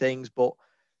Bobby things, but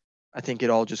I think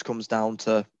it all just comes down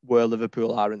to where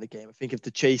Liverpool are in the game. I think if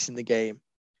they're chasing the game,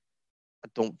 I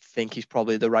don't think he's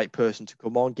probably the right person to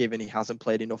come on, given he hasn't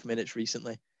played enough minutes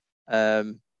recently,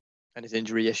 and his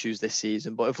injury issues this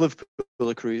season. But if Liverpool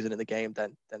are cruising in the game,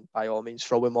 then by all means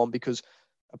throw him on, because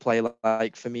a player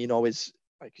like Firmino is,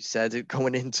 like you said,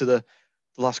 going into the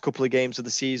last couple of games of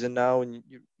the season now, and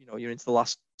you're into the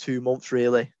last 2 months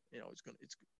really.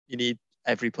 You need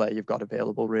every player you've got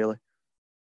available really.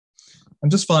 And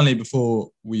just finally, before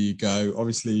we go,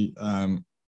 obviously,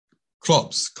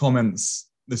 Klopp's comments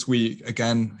this week,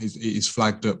 again, he's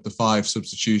flagged up the 5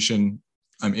 substitution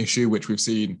issue, which we've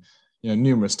seen,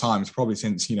 numerous times, probably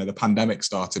since, the pandemic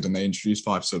started and they introduced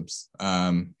 5 subs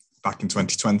back in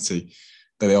 2020,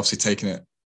 that they obviously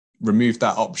removed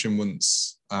that option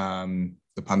once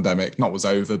the pandemic was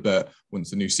over, but once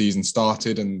the new season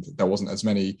started and there wasn't as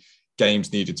many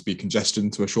games needed to be congested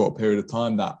into a short period of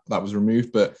time, that was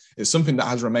removed. But it's something that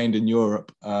has remained in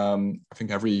Europe. I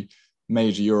think every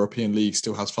major European league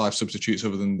still has 5 substitutes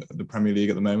other than the Premier League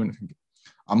at the moment.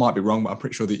 I might be wrong, but I'm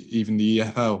pretty sure that even the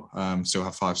EFL still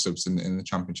have 5 subs in the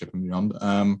Championship and beyond.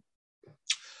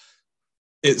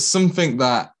 It's something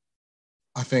that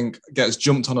I think gets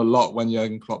jumped on a lot when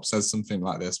Jurgen Klopp says something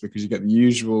like this, because you get the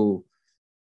usual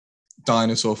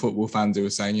dinosaur football fans who are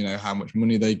saying, how much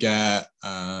money they get.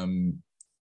 You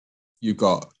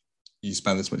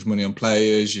spend this much money on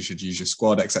players, you should use your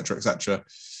squad, etc., etc.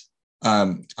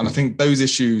 And I think those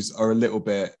issues are a little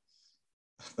bit,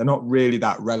 they're not really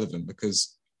that relevant,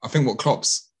 because I think what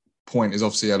Klopp's point is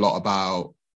obviously a lot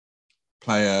about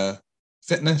player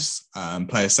fitness,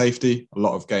 player safety. A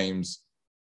lot of games,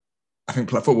 I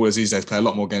think footballers these days play a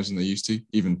lot more games than they used to,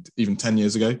 even 10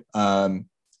 years ago.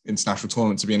 International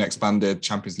tournaments are being expanded.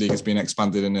 Champions League has been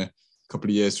expanded in a couple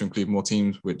of years to include more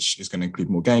teams, which is going to include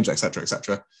more games, etc.,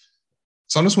 etc.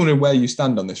 So I'm just wondering where you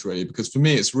stand on this, really, because for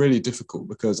me, it's really difficult,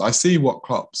 because I see what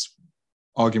Klopp's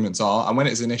arguments are. And when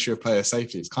it's an issue of player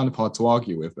safety, it's kind of hard to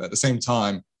argue with. But at the same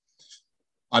time,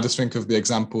 I just think of the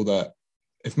example that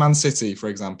if Man City, for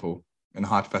example, in a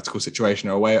hypothetical situation,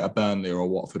 are away at a Burnley or a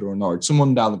Watford or a Norwich,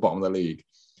 someone down the bottom of the league,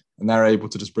 and they're able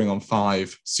to just bring on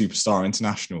 5 superstar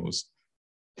internationals,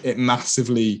 it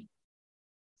massively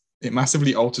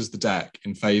alters the deck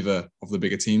in favour of the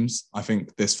bigger teams. I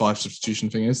think this 5 substitution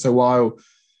thing is. So while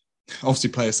obviously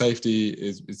player safety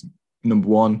is number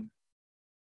one,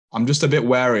 I'm just a bit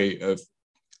wary of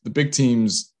the big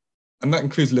teams, and that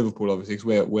includes Liverpool, obviously,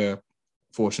 because we're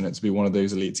fortunate to be one of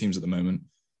those elite teams at the moment.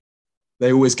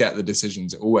 They always get the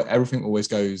decisions. Everything always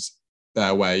goes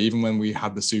their way. Even when we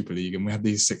had the Super League and we had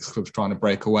these 6 clubs trying to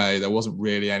break away, there wasn't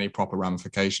really any proper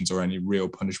ramifications or any real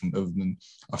punishment other than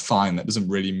a fine that doesn't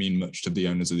really mean much to the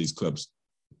owners of these clubs.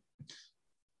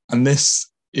 And this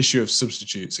issue of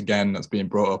substitutes, again, that's being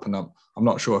brought up, and I'm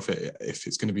not sure if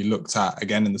it's going to be looked at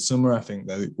again in the summer. I think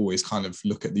they always kind of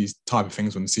look at these type of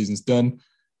things when the season's done.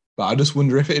 But I just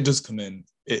wonder if it does come in,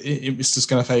 it's just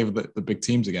going to favour the big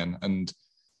teams again. And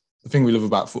the thing we love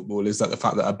about football is that the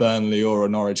fact that a Burnley or a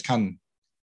Norwich can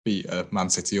beat a Man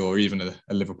City or even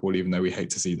a Liverpool, even though we hate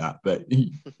to see that.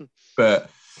 But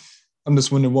I'm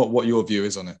just wondering what your view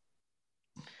is on it.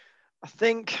 I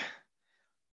think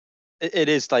it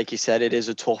is, like you said, it is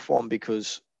a tough one,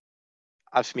 because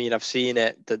I've seen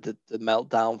it, the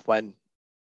meltdown when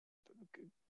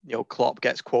Klopp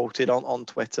gets quoted on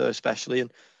Twitter especially,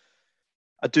 and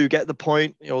I do get the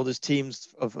point. There's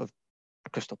teams of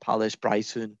Crystal Palace,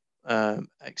 Brighton,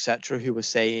 etc., who were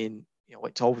saying,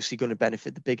 it's obviously going to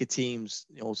benefit the bigger teams.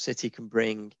 City can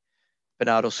bring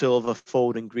Bernardo Silva,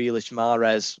 Foden, Grealish,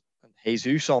 Mahrez, and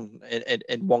Jesus on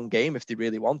in one game if they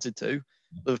really wanted to.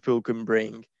 Liverpool can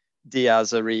bring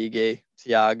Diaz, Origi,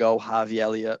 Thiago, Harvey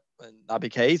Elliott, and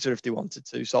Naby Keita if they wanted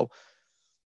to. So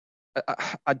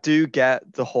I do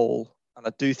get the whole, and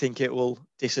I do think it will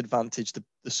disadvantage the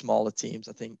smaller teams.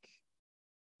 I think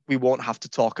we won't have to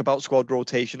talk about squad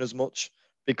rotation as much,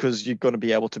 because you're going to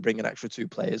be able to bring an extra 2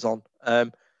 players on. I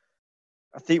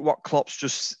think what Klopp's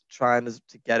just trying to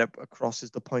get across is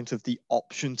the point of the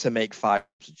option to make 5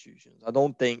 substitutions. I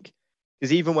don't think,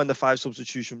 because even when the 5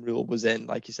 substitution rule was in,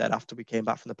 like you said, after we came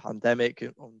back from the pandemic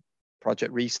on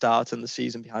Project Restart and the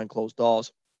season behind closed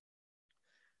doors,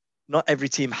 not every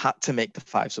team had to make the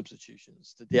 5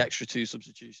 substitutions. The extra 2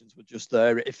 substitutions were just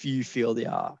there if you feel they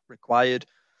are required.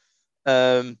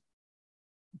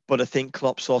 But I think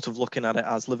Klopp's sort of looking at it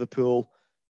as Liverpool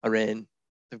they've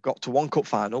got to 1 cup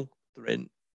final, they're in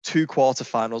 2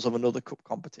 quarterfinals of another cup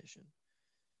competition.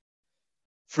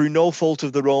 Through no fault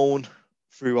of their own,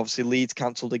 through obviously Leeds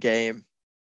cancelled a game.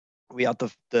 We had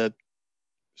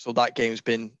so that game's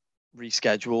been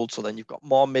rescheduled. So then you've got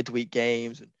more midweek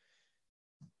games,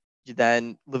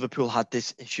 and Liverpool had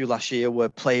this issue last year where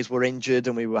players were injured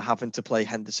and we were having to play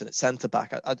Henderson at centre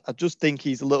back. I just think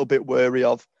he's a little bit wary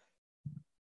of,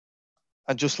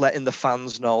 and just letting the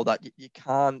fans know that you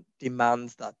can't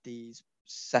demand that these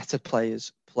set of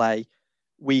players play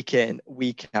week in,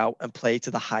 week out and play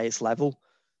to the highest level,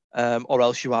 or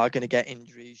else you are going to get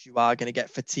injuries, you are going to get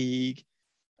fatigue.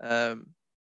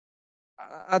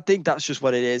 I think that's just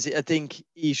what it is. I think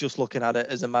he's just looking at it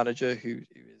as a manager who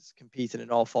is competing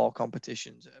in all 4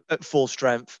 competitions at full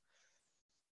strength.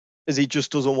 is he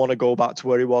just doesn't want to go back to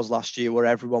where he was last year, where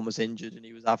everyone was injured and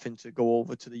he was having to go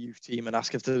over to the youth team and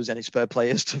ask if there was any spare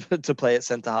players to play at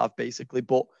centre half, basically.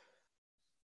 But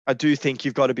I do think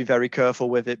you've got to be very careful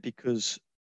with it, because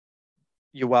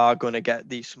you are going to get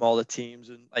these smaller teams.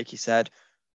 And like you said,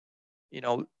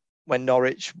 when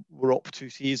Norwich were up 2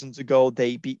 seasons ago,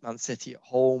 they beat Man City at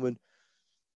home. And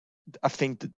I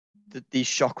think that these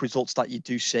shock results that you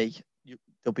do see,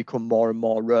 they'll become more and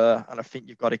more rare. And I think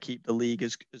you've got to keep the league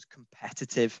as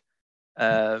competitive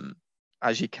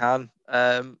as you can.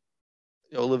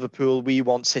 Liverpool, we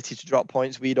want City to drop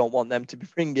points. We don't want them to be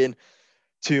bringing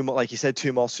two more, like you said,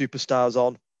 2 more superstars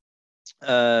on.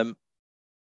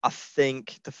 I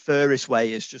think the fairest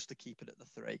way is just to keep it at the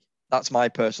 3. That's my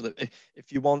personal.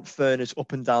 If you want fairness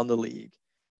up and down the league,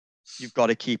 you've got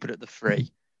to keep it at the 3.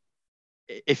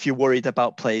 If you're worried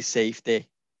about player safety,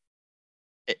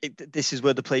 this is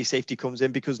where the player safety comes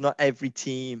in, because not every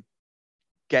team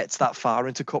gets that far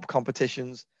into cup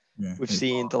competitions. Yeah, we've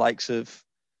seen the likes of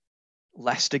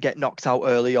Leicester get knocked out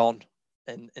early on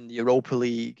in the Europa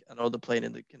League. I know they're playing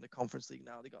in the Conference League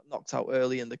now. They got knocked out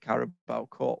early in the Carabao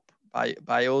Cup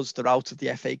by us. They're out of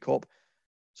the FA Cup.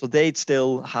 So they'd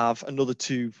still have another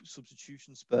 2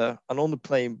 substitution spare and only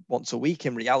playing once a week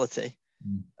in reality.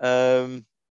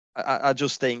 I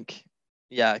just think,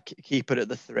 keep it at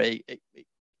the 3. It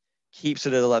keeps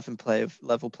it at 11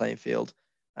 level playing field.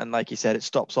 And like you said, it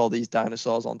stops all these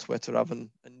dinosaurs on Twitter having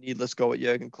a needless go at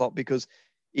Jurgen Klopp, because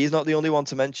he's not the only one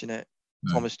to mention it.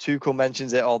 No. Thomas Tuchel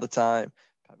mentions it all the time.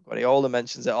 Pep Guardiola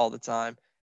mentions it all the time.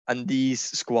 And these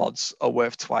squads are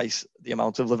worth twice the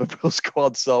amount of Liverpool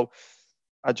squads. So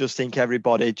I just think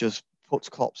everybody just puts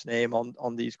Klopp's name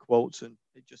on these quotes, and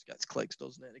it just gets clicks,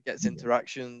 doesn't it? It gets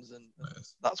interactions, and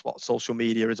that's what social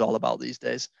media is all about these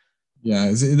days.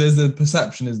 Yeah, there's a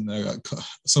perception, isn't there? Like,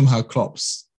 somehow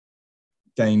Klopp's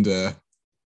gained a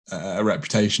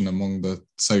reputation among the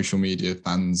social media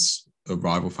fans of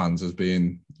rival fans as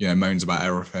being, moans about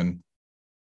everything,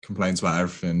 complains about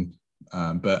everything.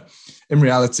 But in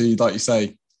reality, like you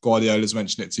say, Guardiola's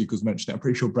mentioned it, Tuchel's mentioned it. I'm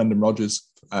pretty sure Brendan Rodgers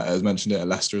has mentioned it at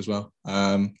Leicester as well.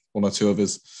 1 or 2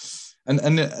 others.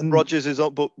 And Rodgers is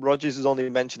only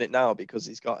mentioned it now because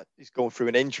he's going through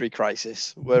an injury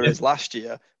crisis. Whereas last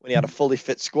year, when he had a fully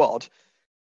fit squad,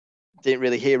 didn't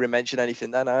really hear him mention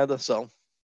anything then either. So,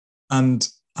 and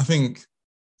I think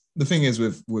the thing is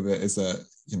with it is that,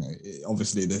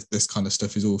 obviously this kind of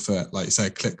stuff is all for, like you say,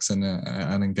 clicks and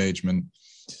engagement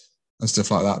and stuff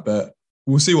like that. But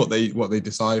we'll see what they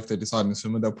decide. If they decide in the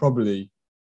summer, they'll probably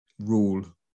rule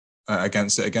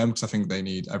against it again, because I think they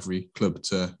need every club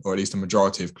to, or at least a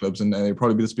majority of clubs, and it'll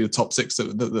probably just be the top 6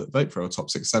 that vote for it, or top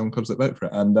 6, 7 clubs that vote for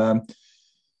it. And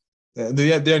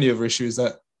the only other issue is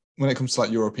that when it comes to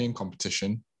like European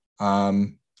competition,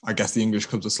 I guess the English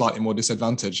clubs are slightly more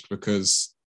disadvantaged,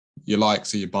 because your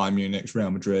Bayern Munich,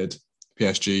 Real Madrid,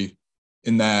 PSG,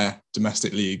 in their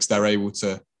domestic leagues, they're able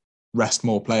to rest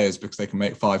more players because they can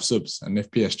make 5 subs. And if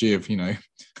PSG have,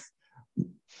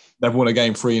 they've won a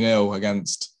game 3-0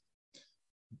 against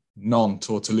Nantes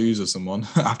or Toulouse or someone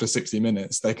after 60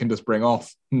 minutes, they can just bring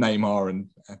off Neymar and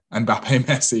Mbappe,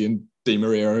 Messi and Di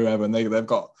Maria or whoever, and they've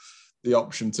got the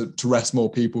option to rest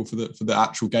more people for the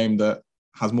actual game that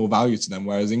has more value to them.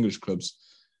 Whereas English clubs,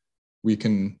 we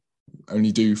can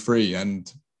only do 3,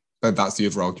 and that's the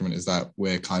other argument, is that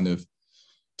we're kind of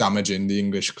damaging the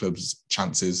English clubs'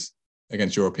 chances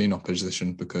against European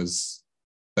opposition because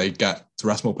they get to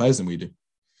rest more players than we do.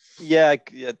 Yeah,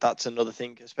 that's another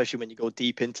thing, especially when you go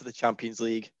deep into the Champions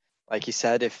League. Like you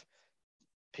said, if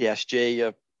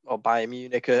PSG or Bayern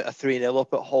Munich are 3-0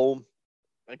 up at home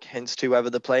against whoever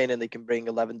they're playing, and they can bring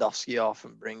a Lewandowski off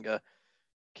and bring a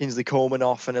Kingsley Coman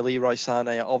off and a Leroy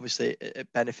Sané, obviously it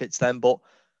benefits them. But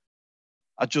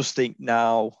I just think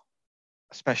now,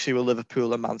 especially with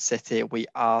Liverpool and Man City, we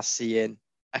are seeing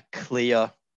a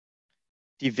clear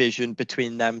division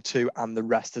between them 2 and the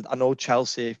rest of. I know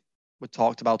Chelsea were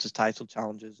talked about as title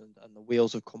challengers, and the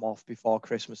wheels have come off before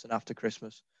Christmas and after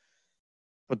Christmas.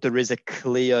 But there is a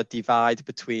clear divide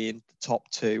between the top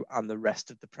 2 and the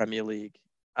rest of the Premier League.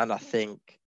 And I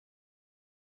think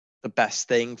the best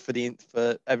thing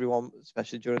for everyone,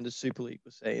 especially during the Super League,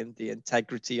 was saying the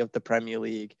integrity of the Premier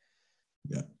League.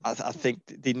 Yeah, I think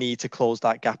they need to close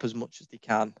that gap as much as they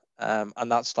can.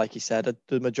 And that's, like you said,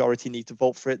 the majority need to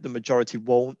vote for it. The majority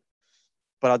won't.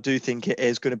 But I do think it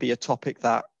is going to be a topic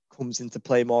that comes into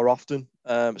play more often,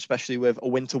 especially with a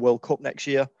Winter World Cup next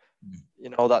year.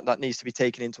 That needs to be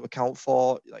taken into account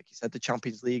for. Like you said, the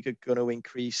Champions League are going to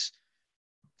increase.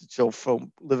 So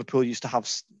from Liverpool used to have,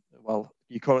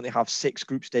 you currently have 6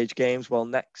 group stage games. Well,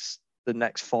 next the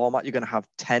next format. You're going to have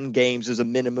 10 games as a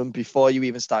minimum before you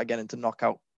even start getting to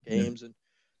knockout games. And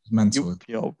it's mental.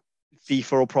 You know,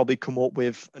 FIFA will probably come up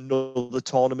with another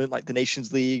tournament like the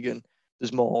Nations League, and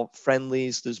there's more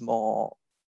friendlies, there's more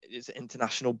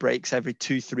international breaks every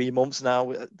 2-3 months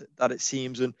now that it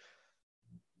seems. And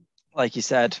like you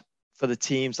said, for the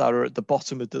teams that are at the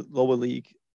bottom of the lower league,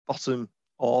 bottom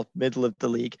or middle of the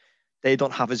league, they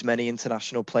don't have as many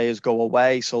international players go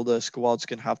away, so the squads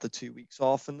can have the 2 weeks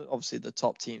off, and obviously the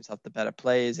top teams have the better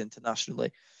players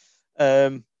internationally.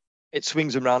 It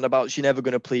swings and roundabouts. You're never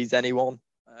going to please anyone.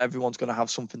 Everyone's going to have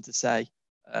something to say.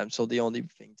 So the only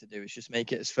thing to do is just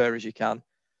make it as fair as you can.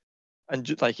 And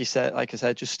just, like I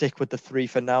said, just stick with the 3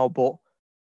 for now. But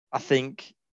I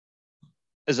think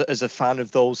as a fan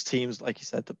of those teams, like you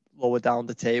said, the lower down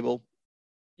the table,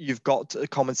 you've got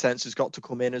common sense has got to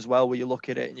come in as well, where you look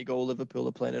at it and you go, Liverpool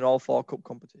are playing in all 4 cup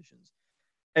competitions.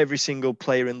 Every single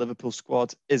player in Liverpool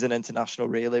squad is an international,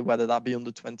 really, whether that be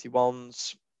under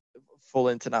 21s, full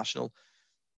international.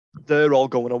 They're all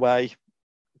going away.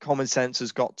 Common sense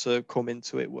has got to come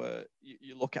into it, where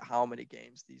you look at how many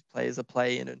games these players are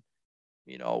playing, and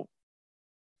you know,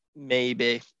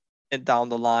 maybe down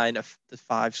the line if the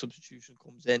 5 substitution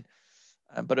comes in.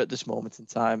 But at this moment in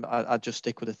time, I'd just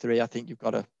stick with the 3. I think you've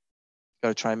got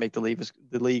to try and make the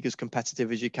league as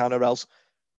competitive as you can, or else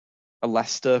a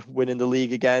Leicester winning the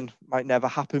league again might never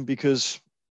happen, because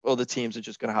other teams are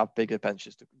just going to have bigger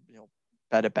benches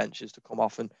better benches to come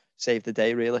off and save the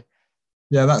day, really.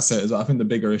 Yeah, that's it. I think the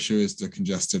bigger issue is the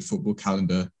congested football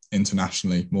calendar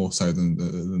internationally, more so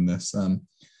than this.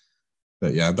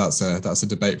 But yeah, that's a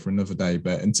debate for another day.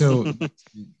 But until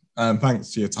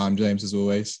thanks for your time, James, as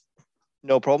always.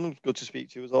 No problem. Good to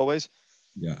speak to you as always.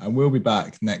 Yeah, and we'll be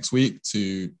back next week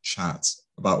to chat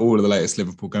about all of the latest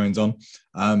Liverpool goings on.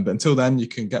 But until then, you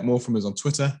can get more from us on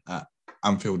Twitter at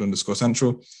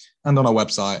Anfield_Central and on our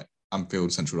website,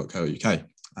 AnfieldCentral.co.uk.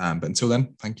 But until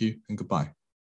then, thank you and goodbye.